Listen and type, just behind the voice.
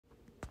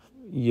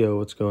Yo,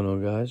 what's going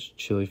on, guys?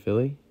 Chili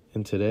Philly,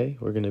 and today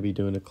we're going to be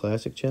doing a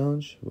classic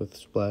challenge with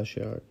Splash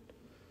Yard.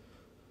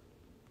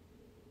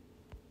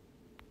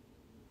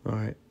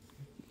 Alright,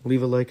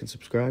 leave a like and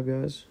subscribe,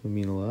 guys. It would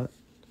mean a lot.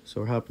 So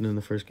we're hopping in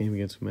the first game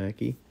against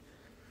Mackie.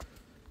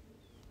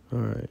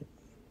 Alright.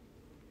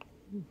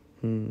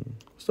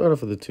 Start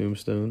off with a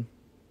tombstone.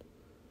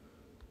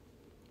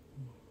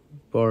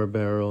 Bar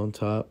barrel on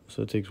top,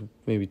 so it takes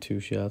maybe 2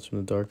 shots from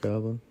the Dark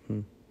Goblin.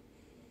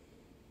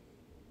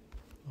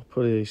 I'll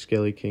put a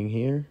Skelly King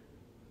here.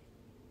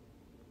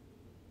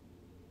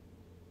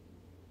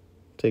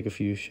 Take a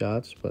few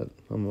shots, but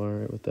I'm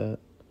alright with that.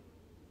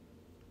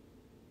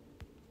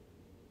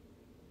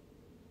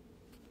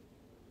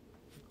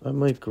 I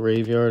might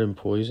graveyard and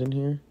poison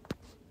here.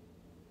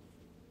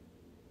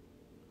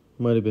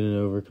 Might have been an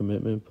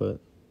overcommitment, but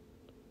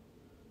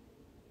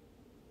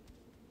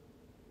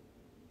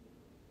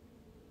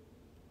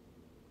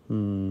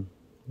I'm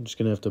just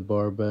gonna have to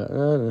bar back. I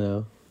don't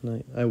know.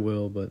 I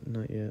will, but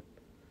not yet.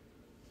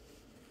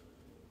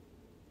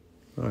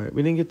 Alright,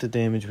 we didn't get the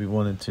damage we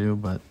wanted to,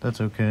 but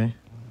that's okay.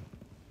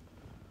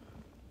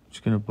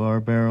 Just gonna bar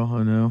barrel.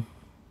 I know.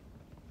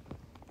 I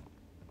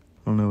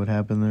don't know what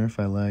happened there, if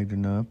I lagged or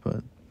not,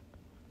 but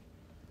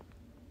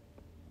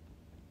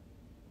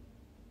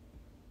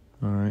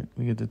alright,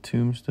 we get the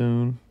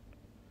tombstone.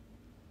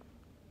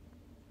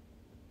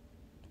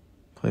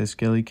 Play a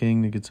Skelly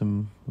King to get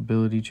some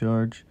ability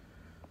charge.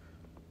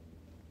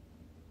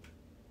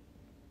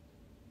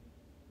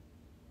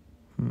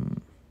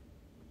 I'm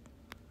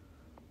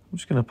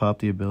just going to pop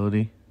the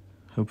ability.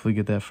 Hopefully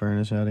get that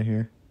furnace out of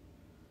here.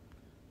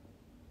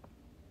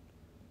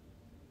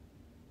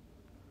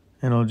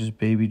 And I'll just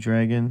baby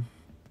dragon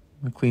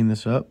and clean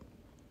this up.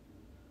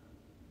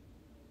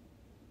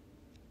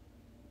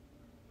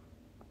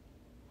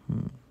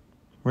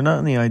 We're not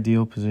in the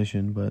ideal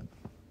position, but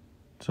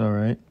it's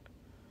alright.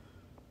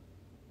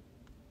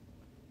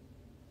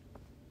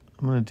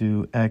 I'm going to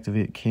do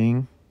activate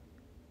king.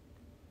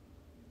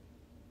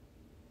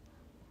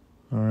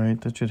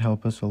 Alright, that should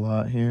help us a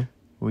lot here.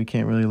 We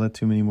can't really let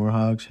too many more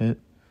hogs hit.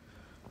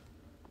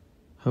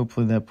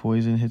 Hopefully that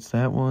poison hits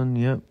that one.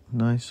 Yep,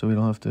 nice, so we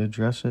don't have to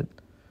address it.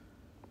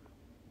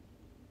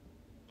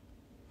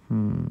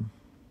 I'm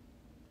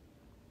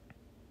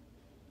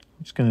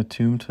just going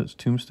to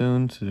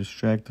tombstone to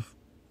distract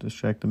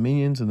the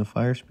minions and the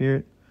fire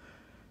spirit.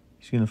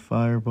 He's going to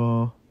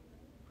fireball.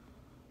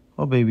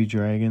 I'll baby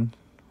dragon.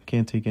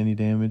 Can't take any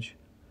damage.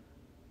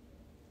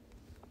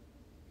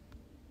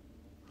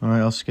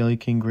 Alright, I'll Skelly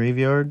King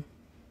graveyard.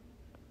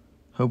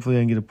 Hopefully I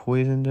can get a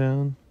poison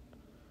down.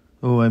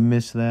 Oh, I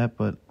missed that,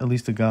 but at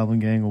least the Goblin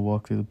Gang will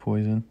walk through the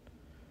poison.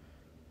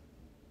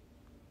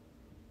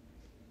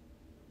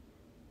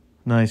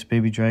 Nice,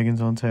 baby dragon's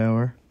on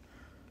tower.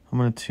 I'm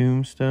going to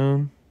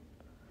tombstone.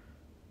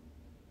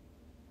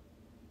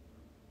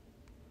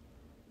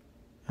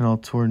 And I'll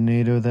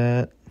tornado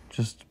that.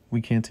 Just,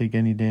 we can't take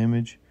any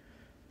damage.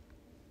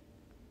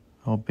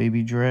 I'll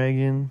baby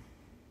dragon.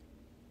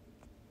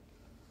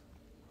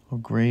 I'll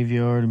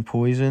graveyard and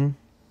poison.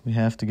 We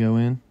have to go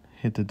in.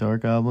 Hit the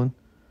Dark Goblin.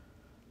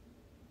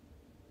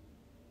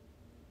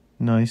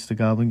 Nice, the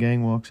Goblin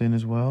Gang walks in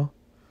as well.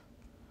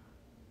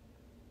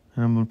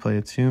 And I'm going to play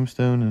a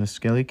tombstone and a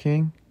Skelly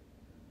King.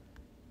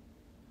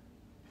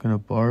 Gonna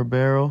bar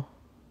barrel.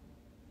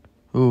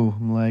 Ooh,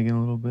 I'm lagging a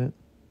little bit.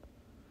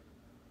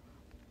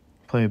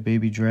 Play a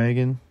baby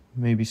dragon.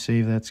 Maybe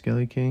save that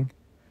Skelly King.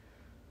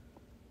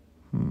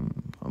 I'm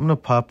gonna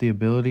pop the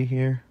ability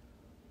here.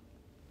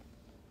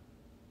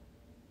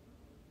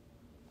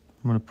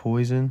 I'm gonna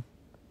poison.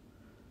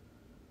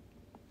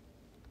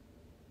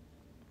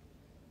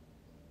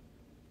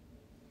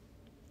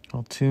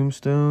 I'll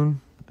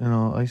tombstone and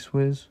I'll ice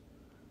whiz.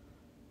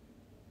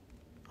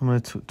 I'm gonna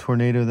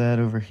tornado that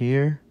over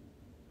here.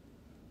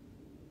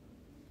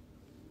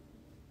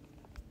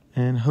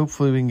 And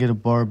hopefully we can get a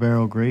bar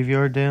barrel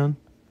graveyard down.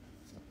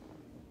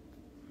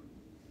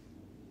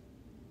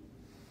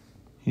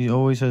 He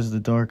always has the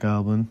Dark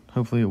Goblin.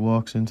 Hopefully it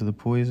walks into the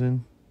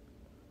poison.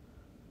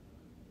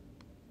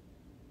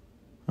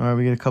 Alright,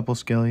 we get a couple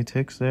Skelly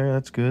ticks there.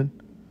 That's good.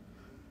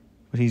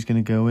 But he's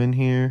going to go in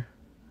here.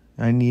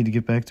 I need to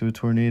get back to a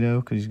tornado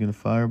because he's going to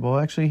fireball.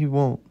 Actually, he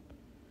won't.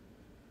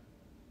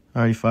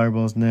 Alright, he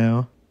fireballs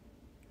now.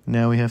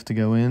 Now we have to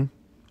go in.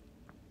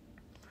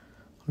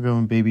 I'll go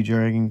in baby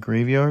dragon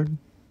graveyard.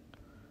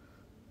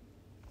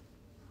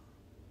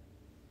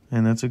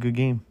 And that's a good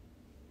game.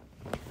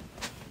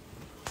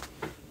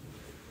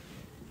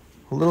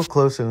 A little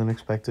closer than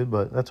expected,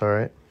 but that's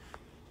alright.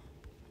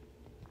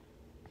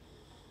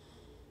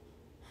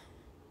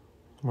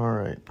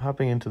 Alright,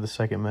 hopping into the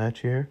second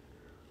match here.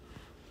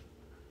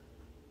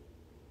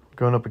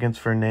 Going up against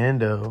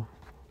Fernando.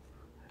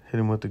 Hit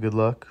him with the good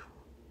luck.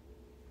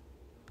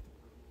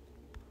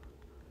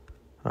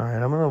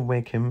 Alright, I'm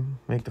going to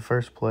make the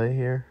first play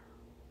here.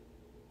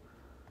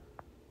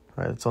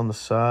 Alright, it's on the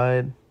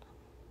side.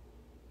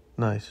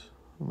 Nice.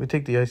 We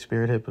take the Ice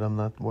Spirit hit, but I'm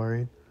not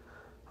worried.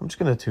 I'm just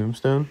going to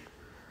tombstone.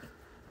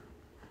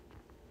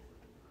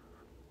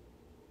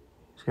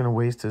 He's going to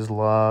waste his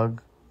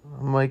log.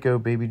 I might go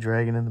Baby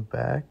Dragon in the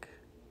back.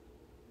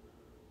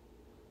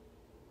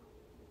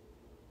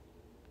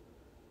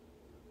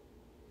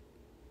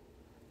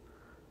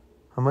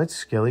 I might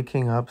Skelly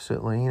King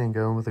opposite lane and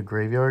go in with a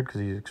graveyard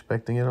because he's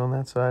expecting it on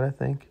that side, I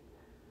think.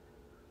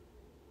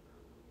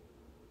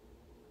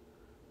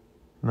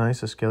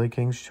 Nice, a Skelly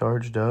King's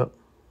charged up.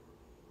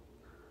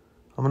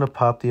 I'm going to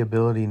pop the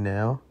ability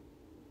now.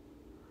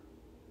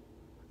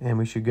 And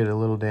we should get a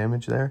little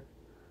damage there.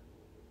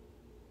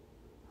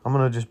 I'm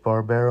going to just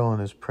bar barrel on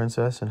his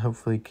princess and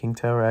hopefully King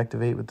Tower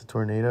activate with the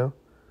tornado.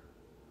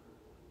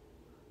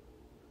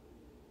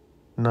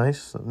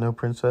 Nice, no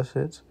princess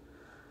hits.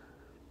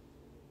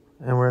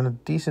 And we're in a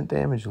decent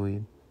damage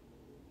lead.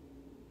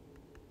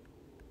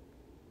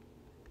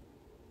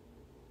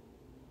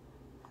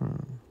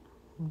 I'm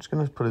just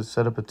going to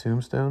set up a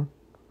tombstone.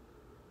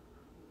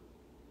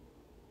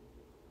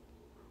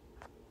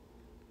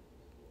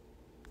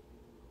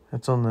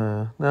 That's on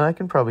the... No, I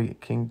can probably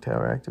get King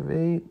Tower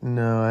activate.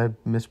 No, I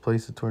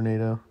misplaced the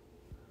tornado.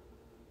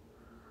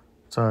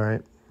 It's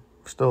alright.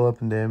 Still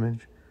up in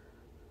damage.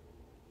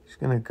 He's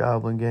going to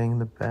Goblin Gang in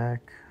the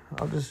back.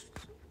 I'll just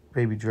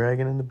Baby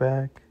Dragon in the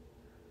back.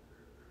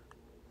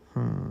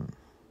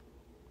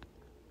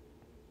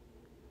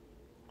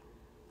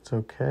 It's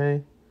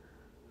okay.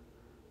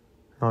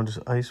 I'll just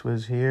Ice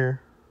Whiz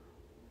here.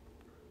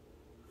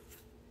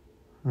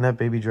 And that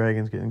Baby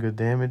Dragon's getting good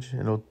damage.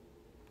 It'll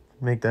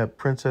make that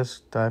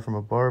princess die from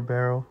a bar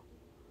barrel.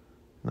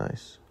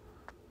 Nice.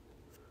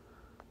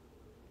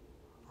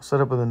 I'll set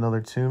up with another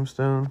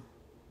tombstone.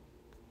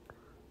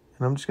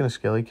 And I'm just going to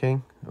Skelly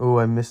King. Oh,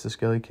 I missed the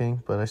Skelly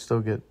King, but I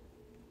still have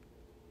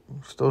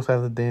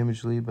the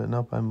damage lead, but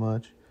not by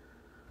much.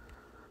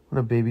 I'm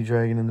going to Baby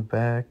Dragon in the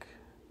back.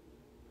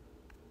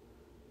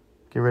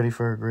 Get ready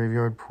for a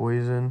Graveyard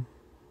Poison.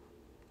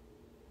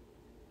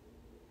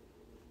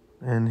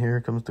 And here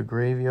comes the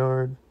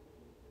Graveyard.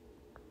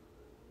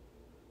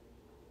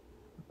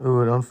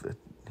 Ooh,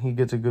 he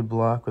gets a good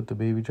block with the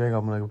Baby Dragon.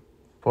 I'm going to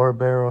bar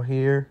barrel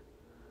here.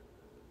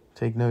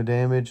 Take no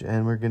damage,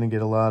 and we're going to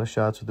get a lot of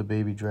shots with the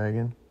Baby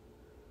Dragon.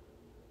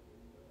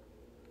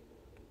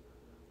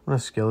 I'm going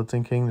to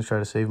Skeleton King to try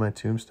to save my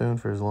tombstone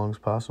for as long as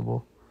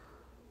possible.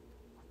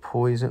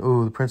 Poison.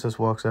 Ooh, the princess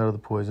walks out of the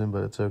poison,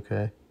 but it's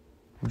okay.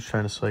 I'm just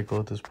trying to cycle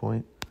at this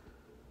point.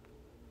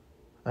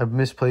 I've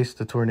misplaced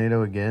the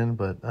tornado again,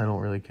 but I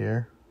don't really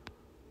care.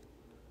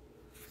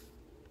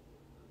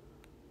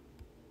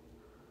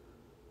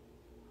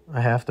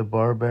 I have to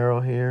bar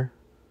barrel here.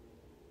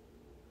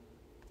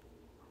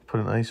 Put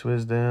an Ice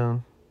Whiz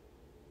down.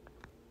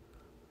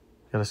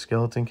 Got a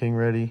Skeleton King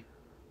ready.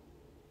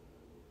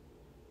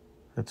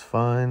 That's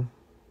fine.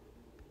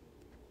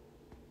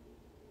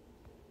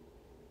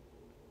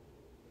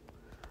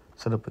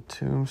 Set up a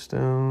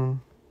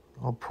tombstone.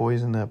 I'll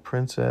poison that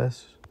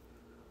princess.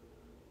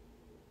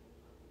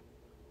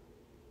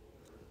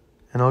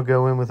 And I'll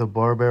go in with a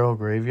bar barrel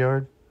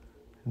graveyard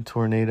and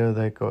tornado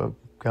that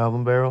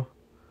goblin barrel.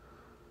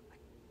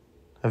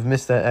 I've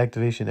missed that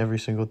activation every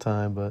single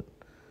time, but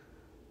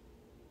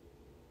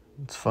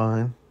it's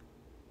fine.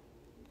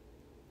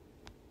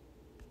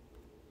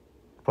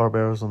 Bar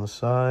barrels on the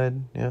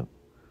side, yep.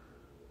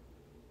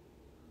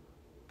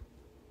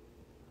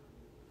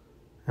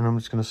 And I'm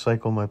just going to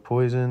cycle my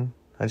poison.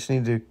 I just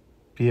need to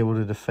be able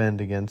to defend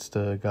against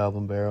a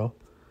goblin barrel.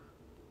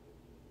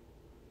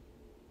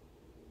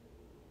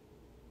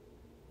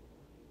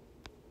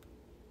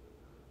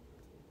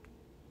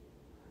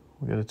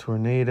 We got a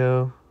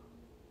tornado.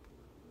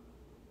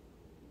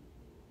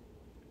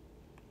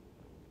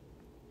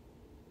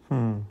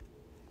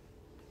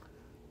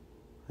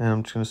 And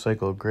I'm just going to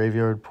cycle a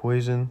graveyard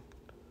poison.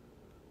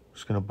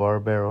 Just going to bar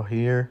barrel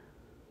here.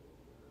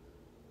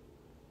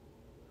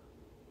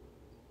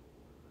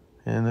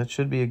 And that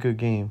should be a good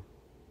game.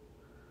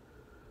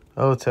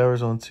 Oh,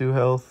 tower's on 2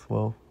 health.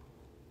 Well,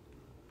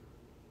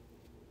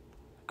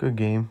 good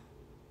game.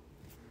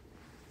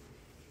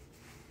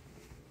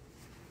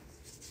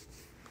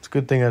 It's a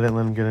good thing I didn't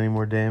let him get any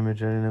more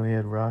damage. I didn't know he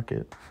had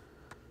rocket.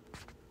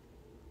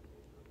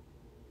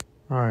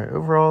 Alright,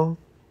 overall,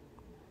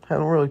 I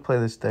don't really play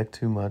this deck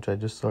too much. I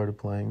just started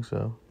playing,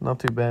 so not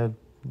too bad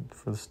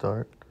for the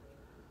start.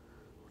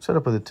 Set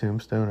up with a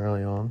tombstone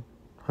early on.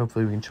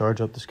 Hopefully we can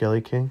charge up the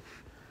Skelly King.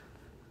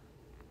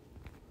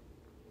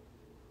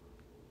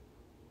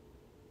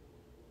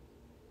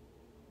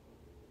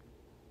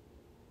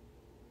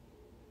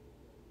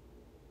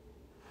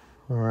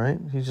 Alright,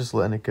 he's just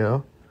letting it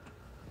go.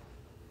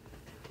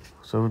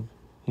 So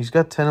he's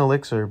got 10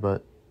 elixir,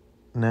 but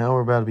now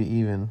we're about to be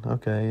even.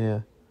 Okay, yeah.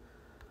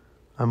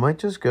 I might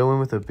just go in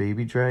with a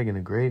Baby Dragon, a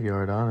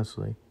graveyard,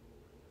 honestly.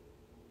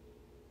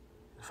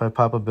 If I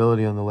pop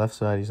ability on the left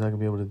side, he's not going to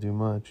be able to do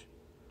much.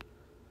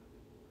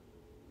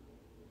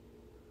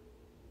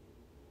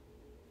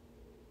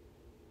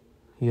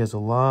 He has a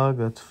log,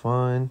 that's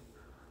fine.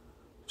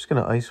 I'm just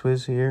going to Ice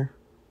Whiz here.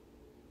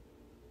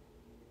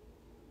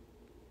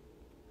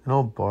 And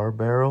I'll bar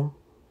barrel.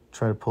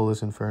 Try to pull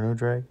this Inferno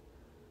Drag.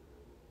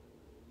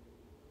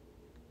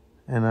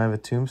 And I have a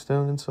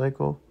Tombstone in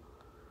cycle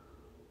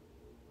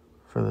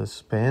for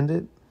this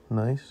bandit.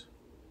 Nice.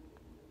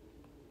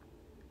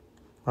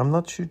 I'm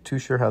not too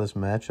sure how this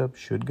matchup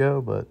should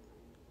go, but...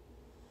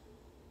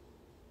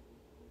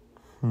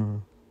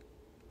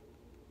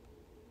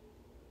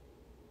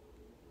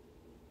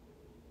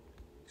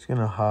 He's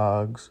gonna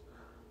Hogs.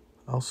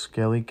 I'll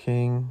Skelly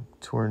King,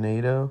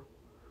 Tornado.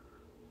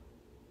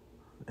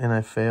 And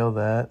I fail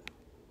that.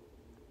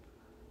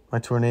 My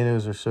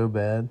tornadoes are so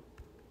bad.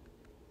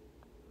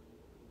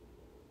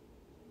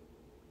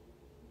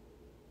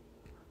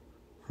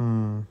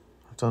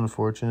 It's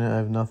unfortunate. I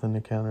have nothing to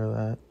counter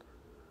that.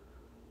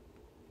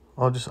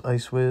 I'll just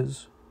Ice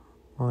Whiz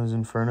on his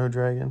Inferno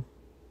Dragon.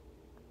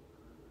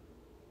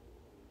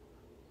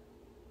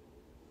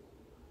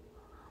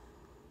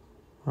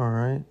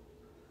 Alright.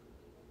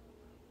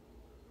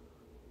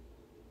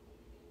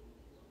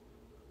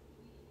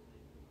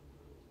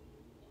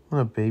 I'm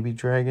gonna Baby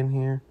Dragon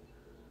here.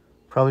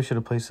 Probably should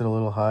have placed it a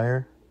little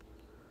higher.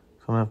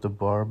 So I'm gonna have to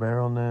Bar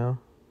Barrel now.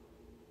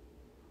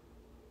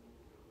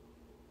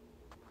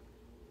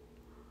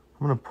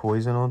 I'm gonna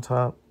Poison on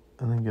top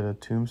and then get a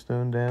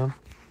Tombstone down.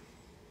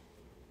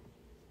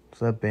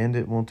 So that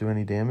bandit won't do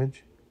any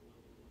damage.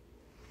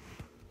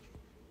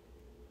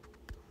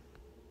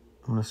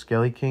 I'm gonna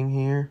Skelly King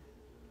here.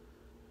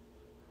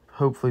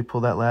 Hopefully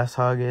pull that last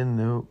hog in.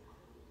 Nope.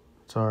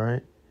 It's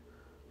alright.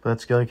 But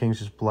that Skelly King's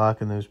just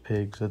blocking those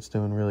pigs. That's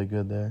doing really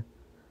good there.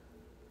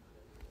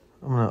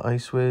 I'm gonna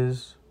Ice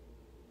Whiz.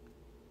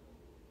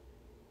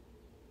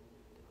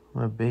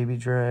 I'm gonna Baby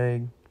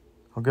Drag.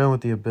 I'll go with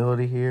the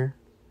ability here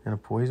and a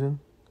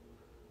Poison.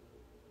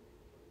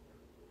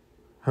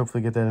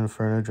 Hopefully get that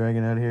Inferno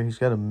Dragon out of here. He's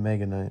got a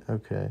Mega Knight.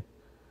 Okay.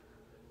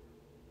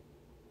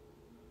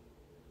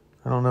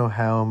 I don't know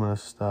how I'm going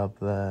to stop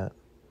that.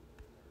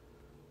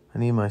 I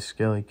need my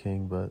Skelly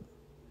King, but...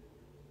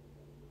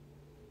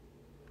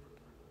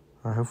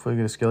 Alright, hopefully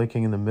get a Skelly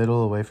King in the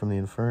middle away from the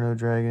Inferno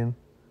Dragon.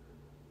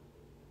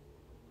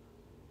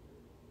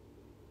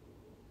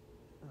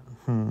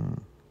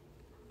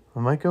 I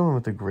might go in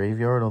with the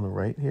Graveyard on the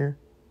right here.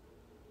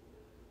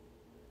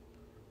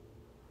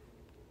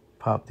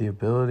 Pop the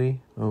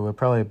ability. Oh,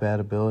 probably a bad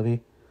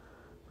ability.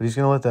 But he's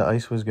going to let that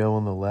Ice Whiz go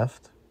on the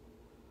left.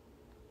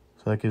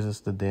 So that gives us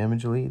the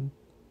damage lead.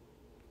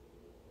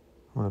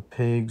 I'm going to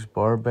Pigs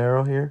Bar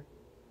Barrel here.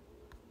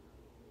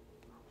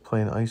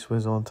 Play an Ice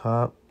Whiz on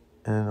top.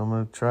 And I'm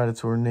going to try to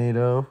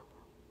Tornado.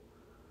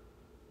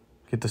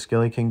 Get the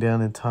Skelly King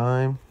down in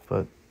time.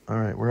 But,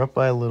 alright, we're up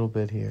by a little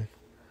bit here.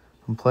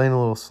 I'm playing a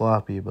little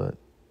sloppy, but...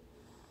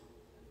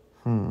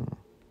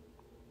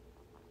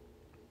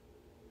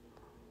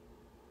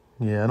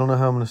 Yeah, I don't know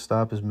how I'm going to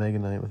stop his Mega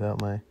Knight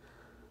without my...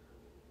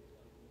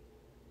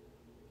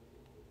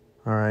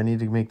 Alright, I need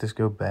to make this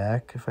go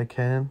back if I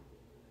can.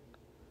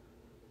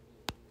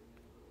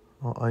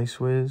 I'll Ice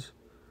Whiz.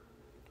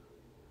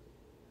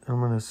 I'm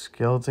going to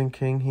Skeleton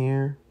King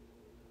here.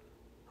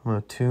 I'm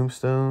going to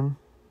Tombstone.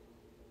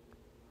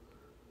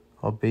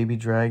 I'll Baby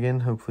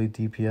Dragon. Hopefully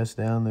DPS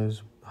down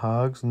those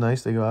hogs.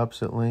 Nice, they go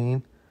opposite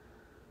lane.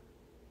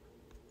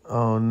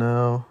 Oh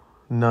no.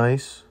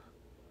 Nice.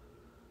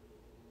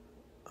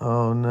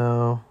 Oh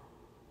no.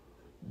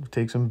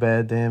 Take some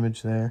bad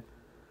damage there.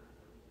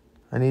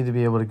 I need to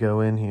be able to go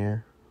in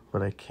here,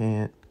 but I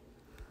can't.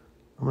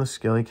 I'm going to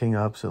Skelly King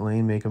opposite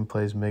lane, make him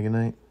play his Mega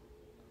Knight.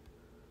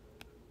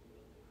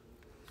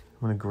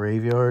 I'm going to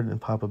Graveyard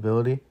and pop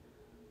ability.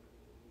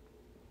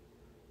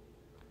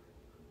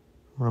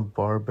 I'm going to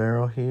Bar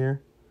Barrel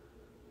here.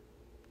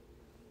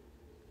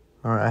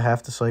 Alright, I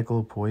have to cycle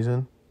a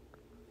Poison.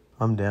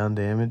 I'm down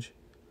damage.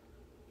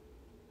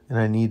 And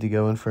I need to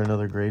go in for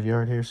another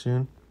Graveyard here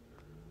soon.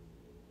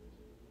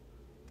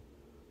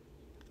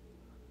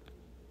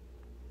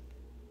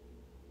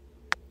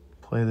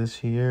 Play this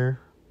here.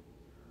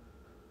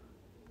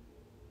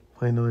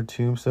 Play another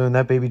Tombstone.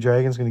 That Baby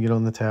Dragon's going to get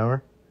on the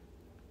tower.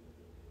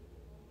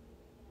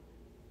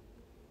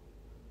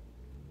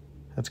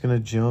 That's going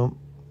to jump.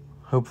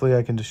 Hopefully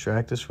I can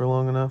distract this for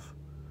long enough.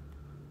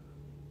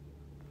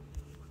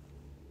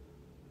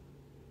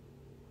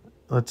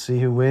 Let's see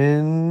who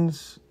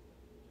wins.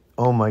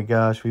 Oh my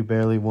gosh, we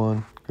barely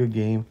won. Good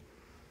game.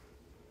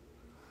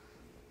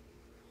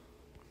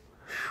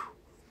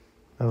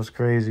 That was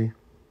crazy.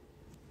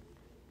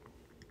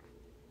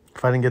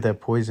 If I didn't get that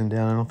Poison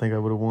down, I don't think I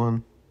would have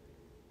won.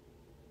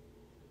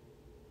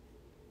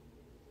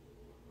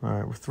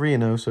 Alright, we're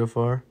 3-0 so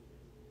far.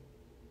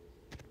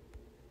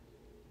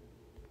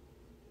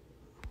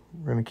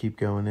 We're going to keep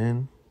going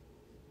in.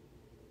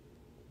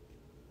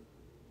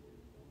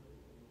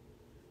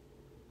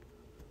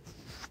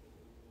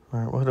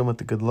 Alright, we'll hit him with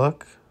the good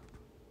luck.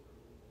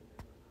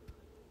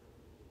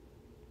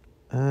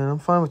 And I'm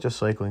fine with just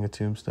cycling a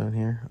Tombstone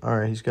here.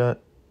 Alright, he's got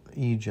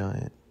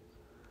E-Giant.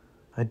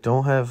 I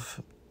don't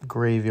have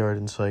Graveyard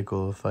and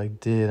cycle. If I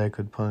did, I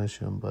could punish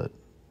him, but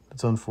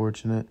it's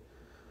unfortunate.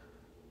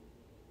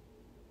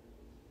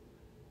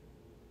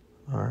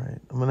 Alright,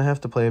 I'm going to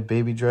have to play a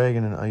Baby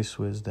Dragon and Ice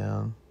Whiz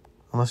down.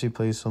 Unless he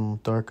plays some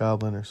Dark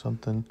Goblin or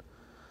something.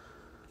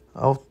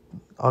 I'll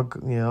I'll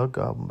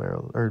Goblin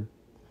Barrel, or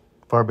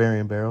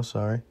Barbarian Barrel,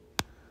 sorry.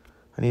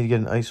 I need to get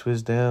an Ice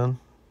Whiz down.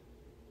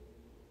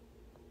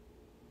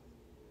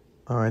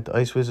 Alright, the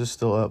Ice Whiz is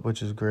still up,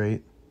 which is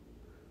great.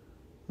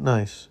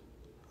 Nice.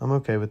 I'm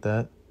okay with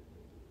that.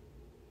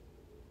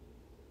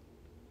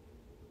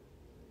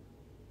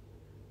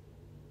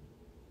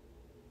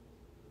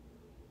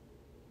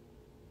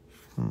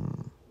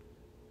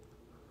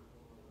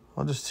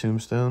 I'll just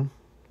Tombstone.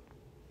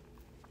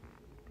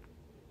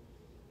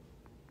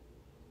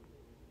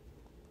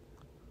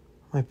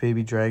 My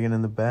Baby Dragon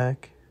in the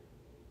back.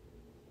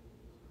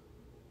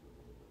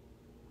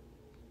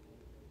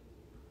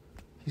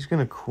 He's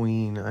gonna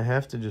Queen. I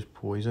have to just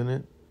poison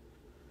it.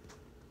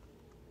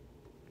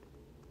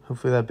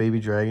 Hopefully that Baby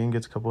Dragon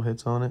gets a couple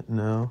hits on it.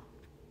 No.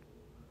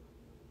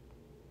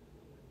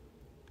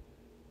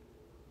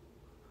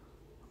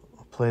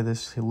 I'll play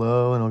this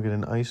low and I'll get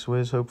an Ice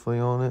Whiz hopefully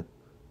on it.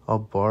 I'll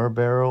Bar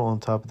Barrel on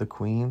top of the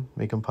Queen.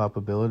 Make him pop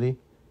ability.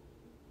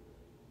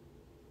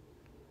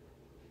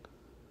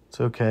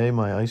 It's okay.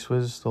 My Ice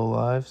Whiz is still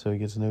alive, so he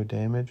gets no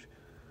damage.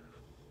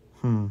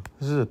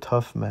 This is a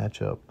tough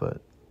matchup,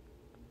 but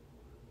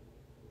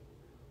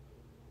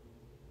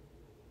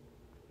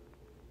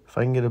if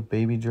I can get a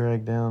Baby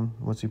Drag down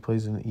once he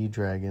plays an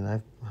E-Dragon,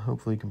 I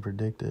hopefully can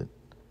predict it.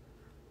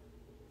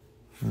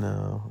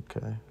 No,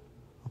 okay.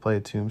 I'll play a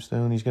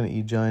Tombstone. He's going to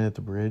E-Giant at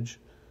the bridge.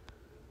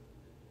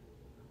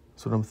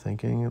 That's what I'm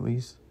thinking, at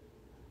least.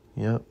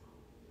 Yep.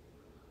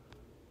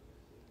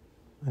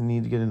 I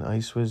need to get an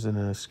Ice Whiz and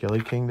a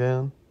Skelly King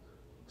down.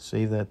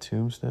 Save that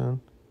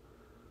Tombstone.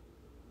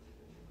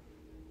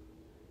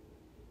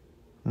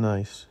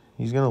 Nice.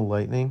 He's going to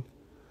Lightning.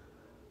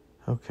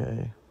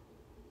 Okay.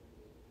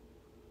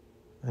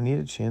 I need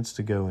a chance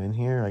to go in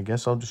here. I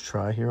guess I'll just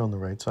try here on the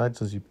right side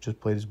since he just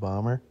played his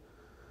Bomber.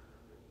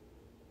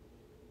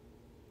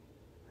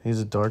 He's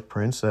a Dark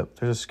Prince.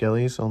 There's a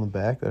Skellies on the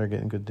back that are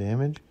getting good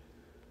damage.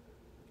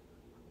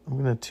 I'm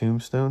going to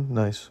Tombstone.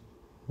 Nice.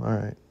 All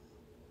right.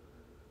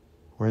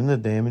 We're in the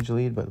damage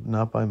lead, but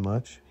not by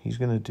much. He's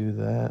going to do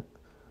that.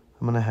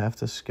 I'm going to have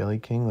to Skelly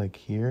King like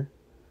here.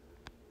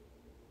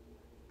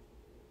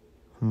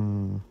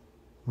 I'm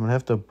going to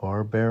have to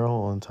Bar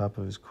Barrel on top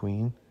of his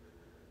Queen.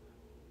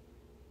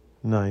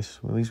 Nice.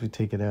 At least we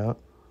take it out.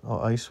 I'll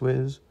Ice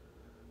Whiz.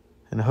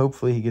 And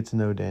hopefully he gets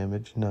no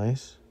damage.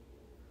 Nice.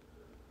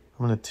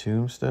 I'm going to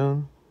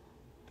Tombstone.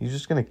 He's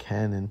just going to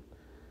Cannon.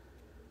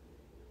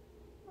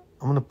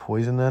 I'm going to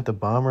poison that. The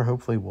Bomber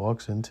hopefully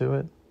walks into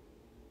it.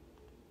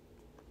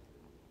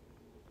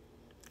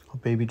 I'll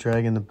Baby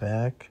Drag in the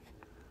back.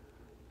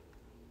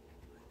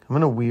 I'm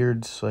in a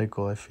weird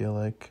cycle, I feel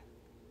like.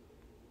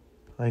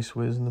 Ice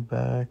Whiz in the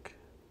back.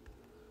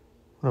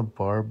 I'm going to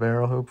Bar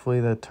Barrel, hopefully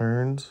that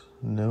turns.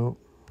 Nope.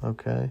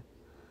 Okay.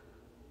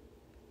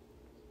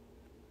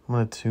 I'm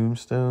going to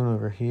Tombstone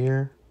over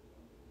here.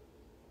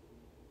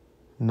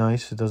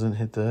 Nice, it doesn't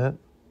hit that.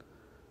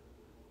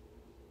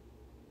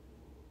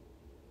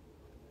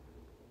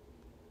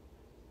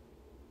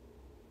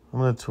 I'm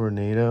going to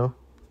Tornado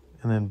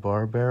and then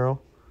Bar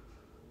Barrel.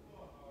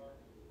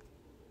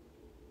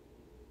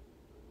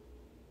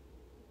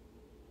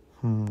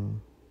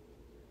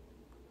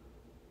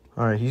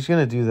 Alright, he's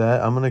going to do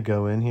that. I'm going to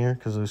go in here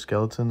because those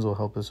skeletons will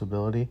help this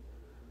ability.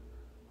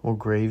 We'll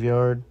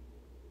Graveyard.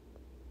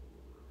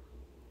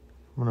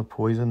 I'm going to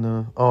poison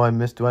the... Oh,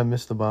 do I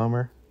miss the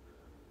Bomber?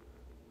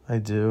 I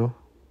do.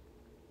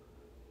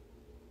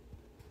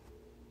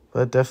 But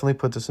that definitely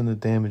puts us in the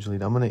damage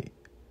lead. I'm going to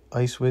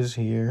Ice Whiz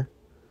here.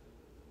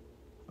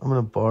 I'm going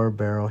to Bar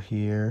Barrel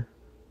here.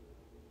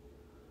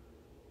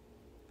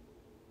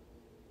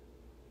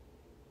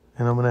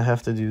 And I'm going to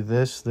have to do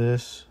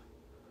this,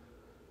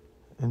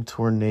 and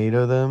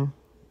Tornado them.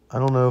 I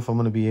don't know if I'm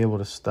going to be able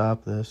to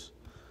stop this.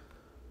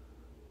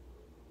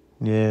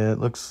 Yeah, it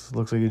looks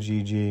like a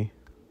GG.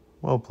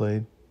 Well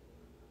played.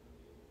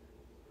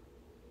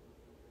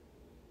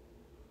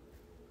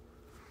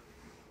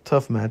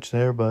 Tough match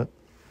there, but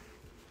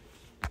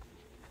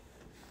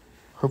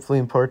hopefully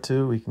in part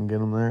 2 we can get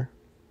them there.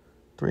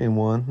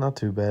 3-1, not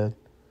too bad.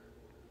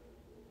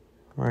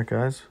 All right,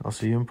 guys, I'll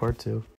see you in part 2.